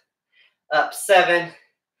 6, up 7,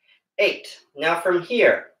 8. Now from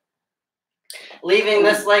here, leaving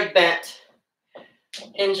this leg bent,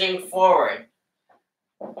 hinging forward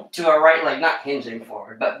to our right leg, not hinging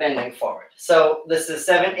forward, but bending forward. So this is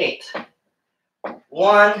 7, 8.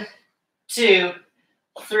 1, 2,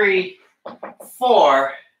 3,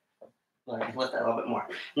 4. Let me lift that a little bit more.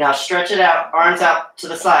 Now stretch it out, arms out to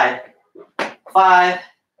the side. 5,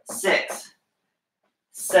 6,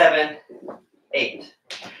 7, 8.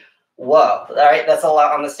 Whoa. All right, that's a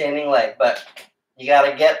lot on the standing leg, but you got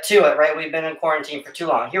to get to it, right? We've been in quarantine for too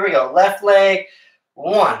long. Here we go. Left leg,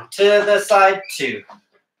 1. To the side, 2.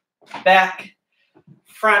 Back,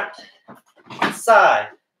 front, side,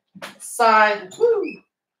 side, woo.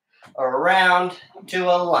 Around to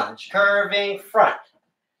a lunge. Curving front,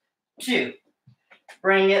 2.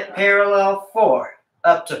 Bring it parallel, 4.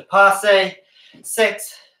 Up to passe,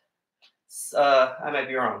 6. I might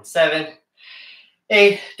be wrong. 7,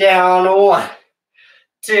 8. Down, 1,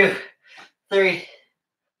 2, 3,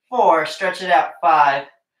 4. Stretch it out. 5,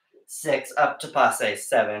 6. Up to passe.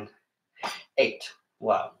 7, 8.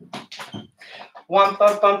 Wow. 1,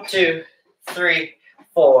 bump, bump. 2, 3,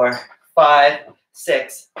 4, 5,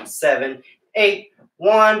 6, 7, 8.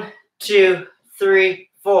 1, 2, 3,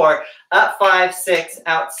 4. Up 5, 6.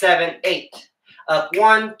 Out 7, 8. Up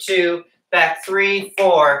 1, 2. Back 3,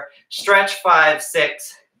 4. Stretch 5,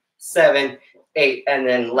 6, 7, 8. And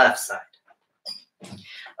then left side.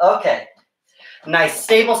 Okay. Nice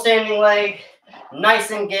stable standing leg. Nice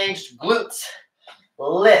engaged glutes.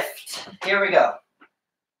 Lift. Here we go.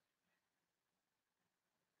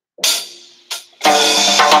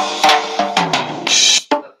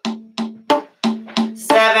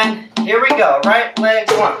 7. Here we go. Right leg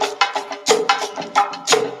 1.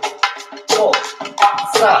 Hold.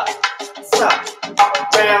 Stop. Stop.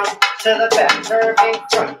 Round to the back. Curving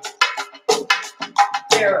front.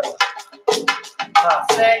 Parallel.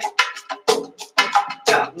 Passe.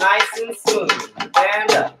 Go. Nice and smooth.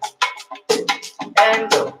 Stand up.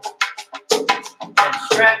 And go. And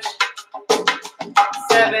stretch.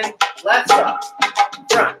 7. Left side.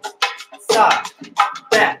 Front. Side.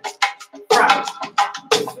 Back. Front.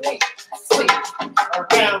 Sweep. Sweep.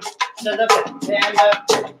 Around to the back. Stand up.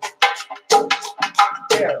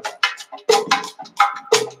 Parallel.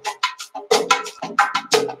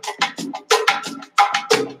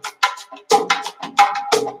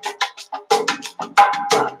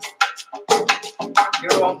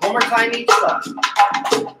 Here, one more time each side.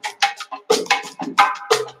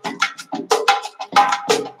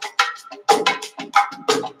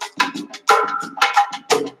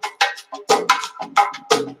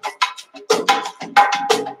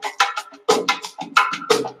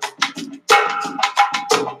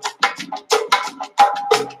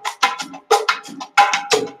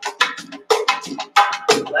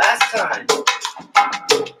 Last time.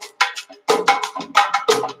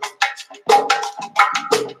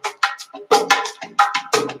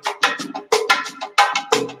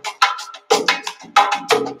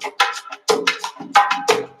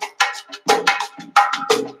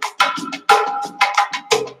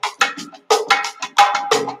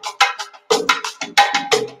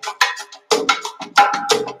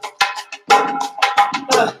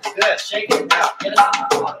 Good. Shake it out. Get it on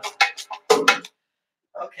the bottom.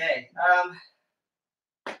 Okay.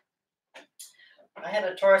 I had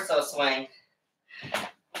a torso swing.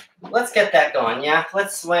 Let's get that going, yeah?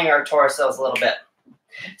 Let's swing our torsos a little bit.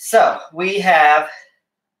 So we have,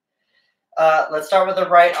 let's start with the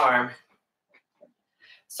right arm.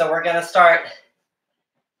 So we're going to start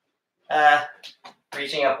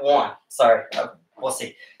reaching up 1. Sorry, we'll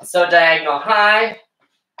see. So diagonal high,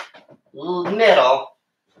 middle,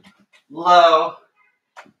 low,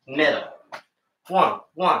 middle. 1,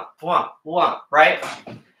 1, 1, 1, right?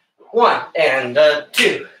 1 and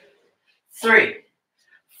 2, 3,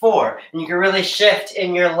 4. And you can really shift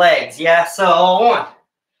in your legs. Yeah, so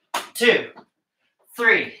 1, 2,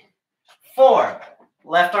 3, 4.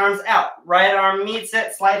 Left arm's out. Right arm meets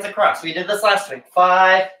it, slides across. We did this last week.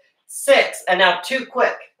 5, 6. And now 2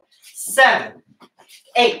 quick. 7,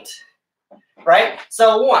 8. Right?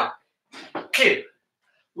 So 1, 2.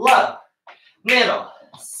 Low. Middle.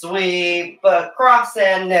 Sweep across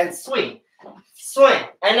and then swing. Swing.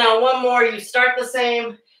 And now one more. You start the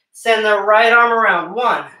same. Send the right arm around.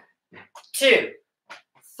 1, 2,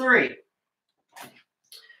 3.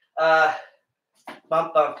 Bump,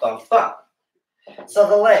 bump, bump, bump. So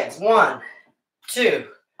the legs. 1, 2,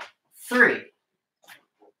 3.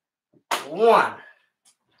 1,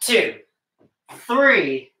 2,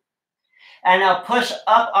 3. And now push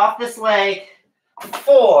up off this leg.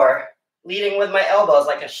 4, leading with my elbows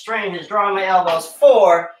like a string is drawing my elbows.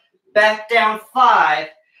 4, back down. 5,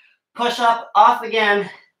 push up, off again.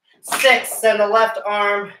 6, send the left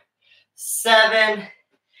arm. 7,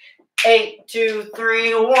 8, 2,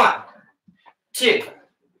 3, 1, 2,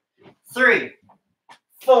 3,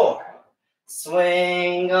 4.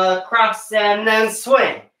 Swing across and then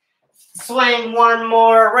swing. Swing one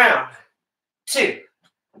more round. 2,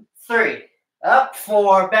 3, up.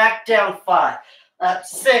 4, back down. 5, up.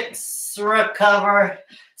 6, recover,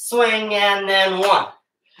 swing, and then 1,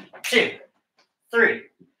 2, 3,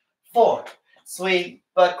 4. Sweep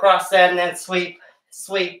across and then sweep,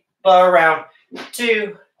 sweep around.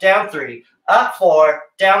 2, down. 3, up. 4,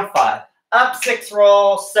 down. 5, up. 6,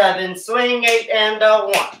 roll. 7, swing. 8, and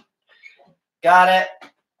 1. Got it.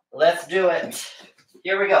 Let's do it.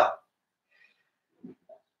 Here we go.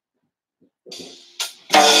 3.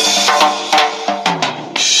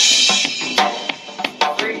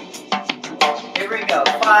 Here we go.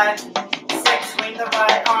 5, 6. Swing the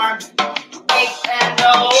right arm. 8, and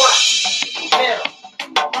 1. Middle.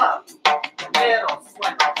 Up. Middle.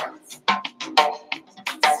 Swipe across.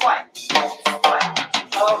 Swipe. Swipe.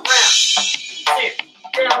 Around. 2.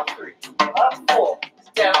 Down. 3. Up. 4.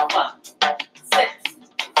 Down. 5. 6,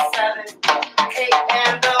 7, 8,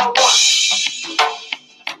 and 1. 1,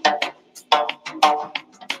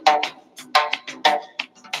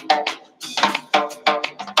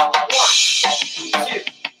 2,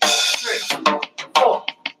 3, 4,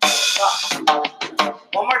 5.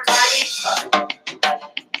 One more time each side.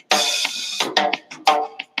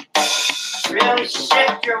 Really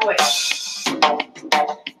shift your weight.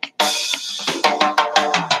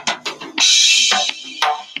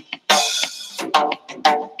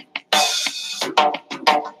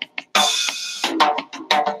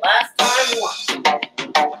 Last time, 1.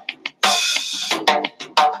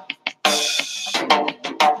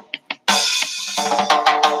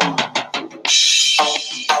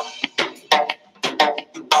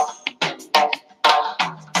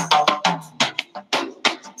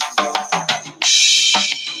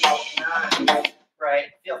 Right.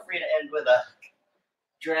 Feel free to end with a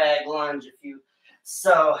drag lunge if you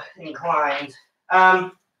so inclined.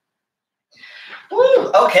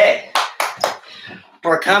 Okay.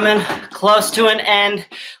 We're coming close to an end.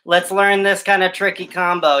 Let's learn this kind of tricky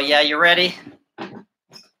combo. Yeah, you ready?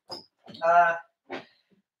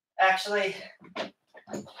 Actually,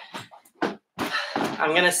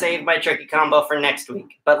 I'm going to save my tricky combo for next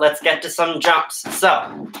week, but let's get to some jumps.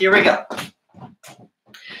 So, here we go.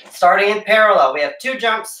 Starting in parallel, we have 2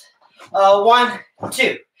 jumps. 1,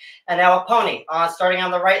 2. And now a pony. Starting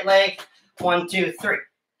on the right leg. 1, 2, 3.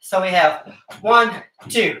 So we have 1,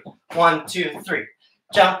 2, 1, 2, 3.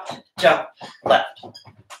 Jump, jump, left.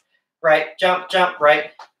 Right, jump, jump,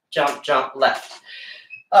 right. Jump, jump, left.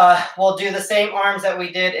 We'll do the same arms that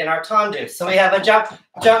we did in our tendu. So we have a jump,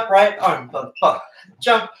 jump, right arm, bump, bump.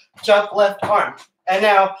 Jump, jump, left arm. And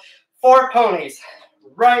now 4 ponies.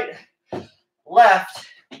 Right, left.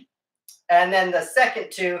 And then the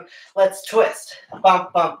second 2, let's twist.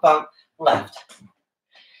 Bump, bump, bump, left.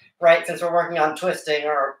 Right, since we're working on twisting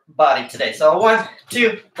our body today. So 1,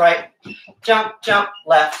 2, right, jump, jump,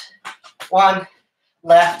 left. 1,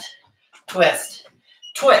 left, twist,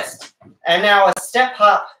 twist. And now a step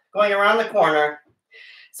hop going around the corner.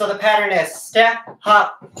 So the pattern is step,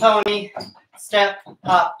 hop, pony, step,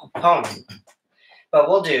 hop, pony. But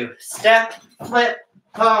we'll do step, flip,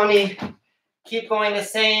 pony. Keep going the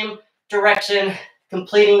same direction,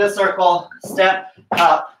 completing the circle, step,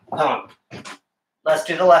 hop, pony. Let's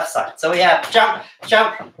do the left side. So we have jump,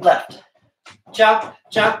 jump, left. Jump,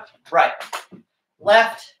 jump, right.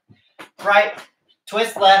 Left, right,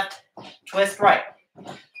 twist left, twist right.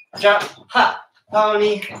 Jump, hop,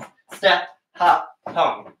 pony, step, hop,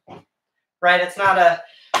 pony. Right, it's not a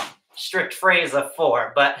strict phrase of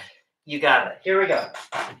 4, but you got it. Here we go.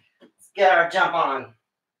 Let's get our jump on.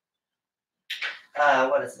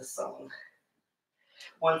 What is this song?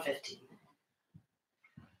 115.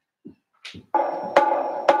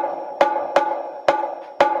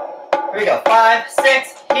 Here we go. 5,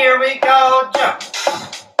 6. Here we go. Jump.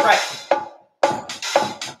 Right.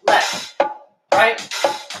 Left. Right.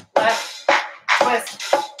 Left.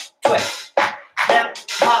 Twist. Twist. Step.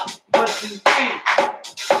 Hop. 1, 2, 3.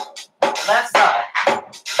 Left side.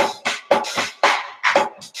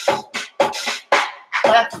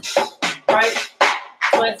 Left. Right.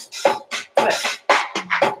 Twist. Twist.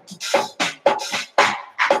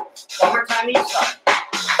 One more time each side.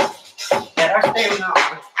 Get our stamina on.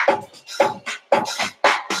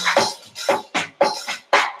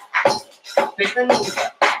 Pick the knees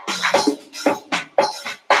up.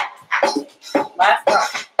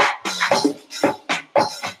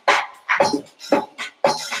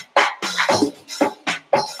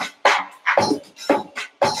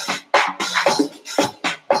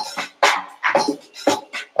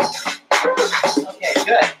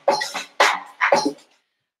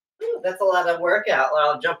 out,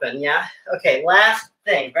 I'll jump in, yeah? Okay, last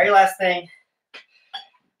thing, very last thing.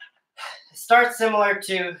 Start similar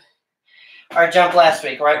to our jump last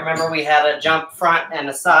week, right? Remember we had a jump front and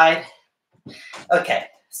a side? Okay,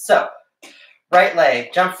 so right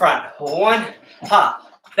leg, jump front. 1,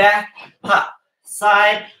 hop, back, hop,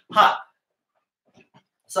 side, hop.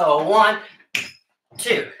 So 1,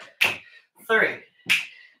 2, 3.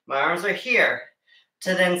 My arms are here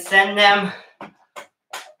to then send them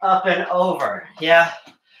up and over, yeah?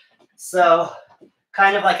 So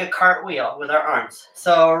kind of like a cartwheel with our arms.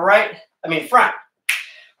 So front,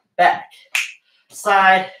 back,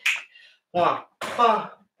 side, 1, boom,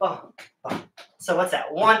 boom, boom. So what's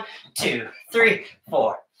that? 1, 2, 3,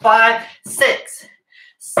 4, 5, 6,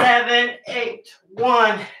 7, 8,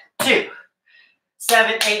 1, 2.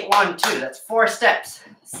 7, 8, 1, 2. That's 4 steps.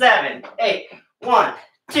 7, 8, 1,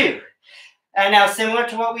 2. And now similar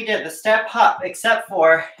to what we did, the step hop, except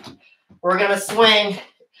for we're going to swing.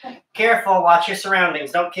 Careful, watch your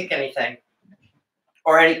surroundings. Don't kick anything.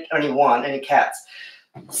 Or any cats.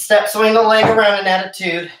 Step, swing the leg around in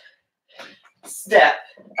attitude. Step,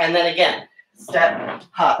 and then again. Step,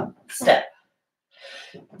 hop, step.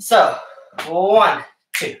 So, 1,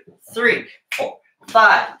 2, 3, 4,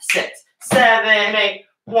 5, 6, 7, 8,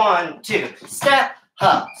 1, 2. Step,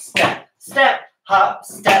 hop, step, step, hop,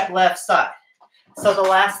 step, left side. So the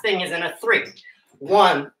last thing is in a 3.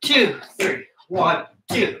 1, 2, 3. 1,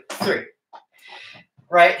 2, 3.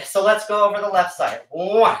 Right? So let's go over the left side.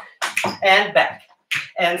 1, and back,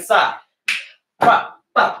 and side. Bum,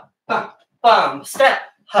 bum, bum, bum. Step,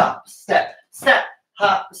 hop, step, step,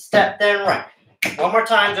 hop, step, then right. One more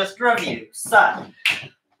time, just review. Side,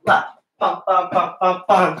 left, bum, bum, bum, bum,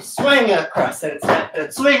 bum. Swing across and step,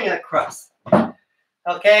 and swing across.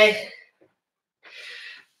 Okay?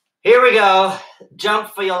 Here we go. Jump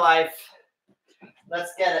for your life.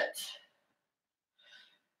 Let's get it.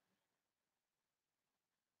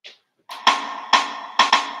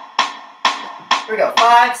 Here we go.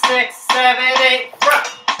 5, 6, 7, 8. Front.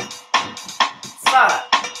 Side.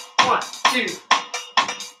 1, 2.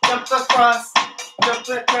 Jump across. Jump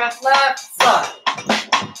across. Left side.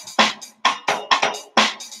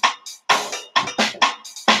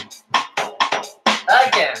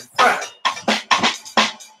 Again. Front.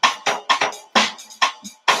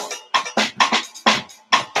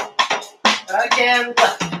 Again.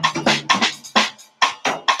 Left.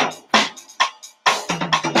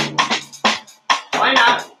 Why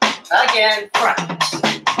not? Again, front.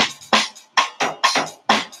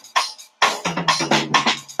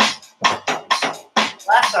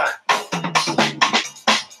 Last time.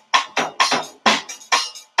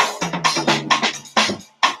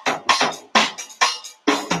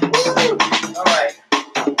 Woo! All right.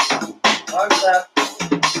 Arms up.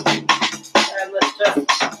 And let's just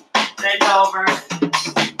bend over.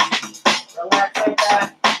 Relax like that.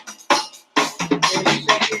 Maybe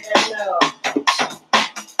shake your head no.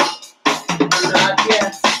 Not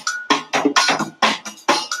yet.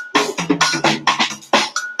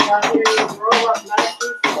 Now here you roll up nice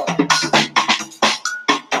and slow.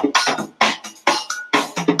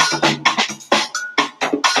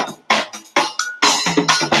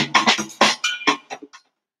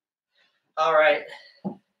 All right.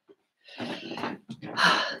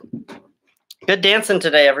 Good dancing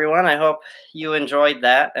today, everyone. I hope you enjoyed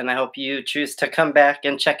that, and I hope you choose to come back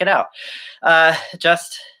and check it out.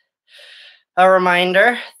 Just a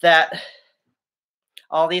reminder that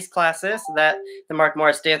all these classes that the Mark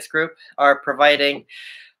Morris Dance Group are providing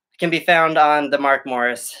can be found on the Mark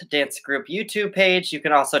Morris Dance Group YouTube page. You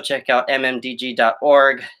can also check out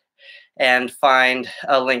mmdg.org and find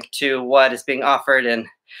a link to what is being offered and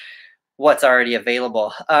what's already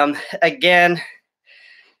available. Again,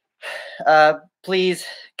 please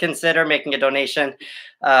consider making a donation.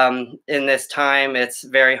 In this time, it's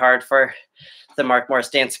very hard for the Mark Morris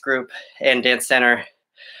Dance Group and Dance Center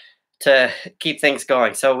to keep things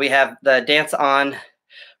going. So we have the Dance On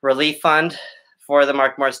Relief Fund for the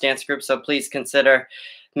Mark Morris Dance Group. So please consider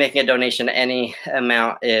making a donation. Any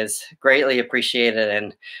amount is greatly appreciated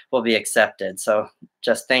and will be accepted. So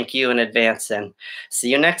just thank you in advance and see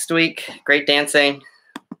you next week. Great dancing.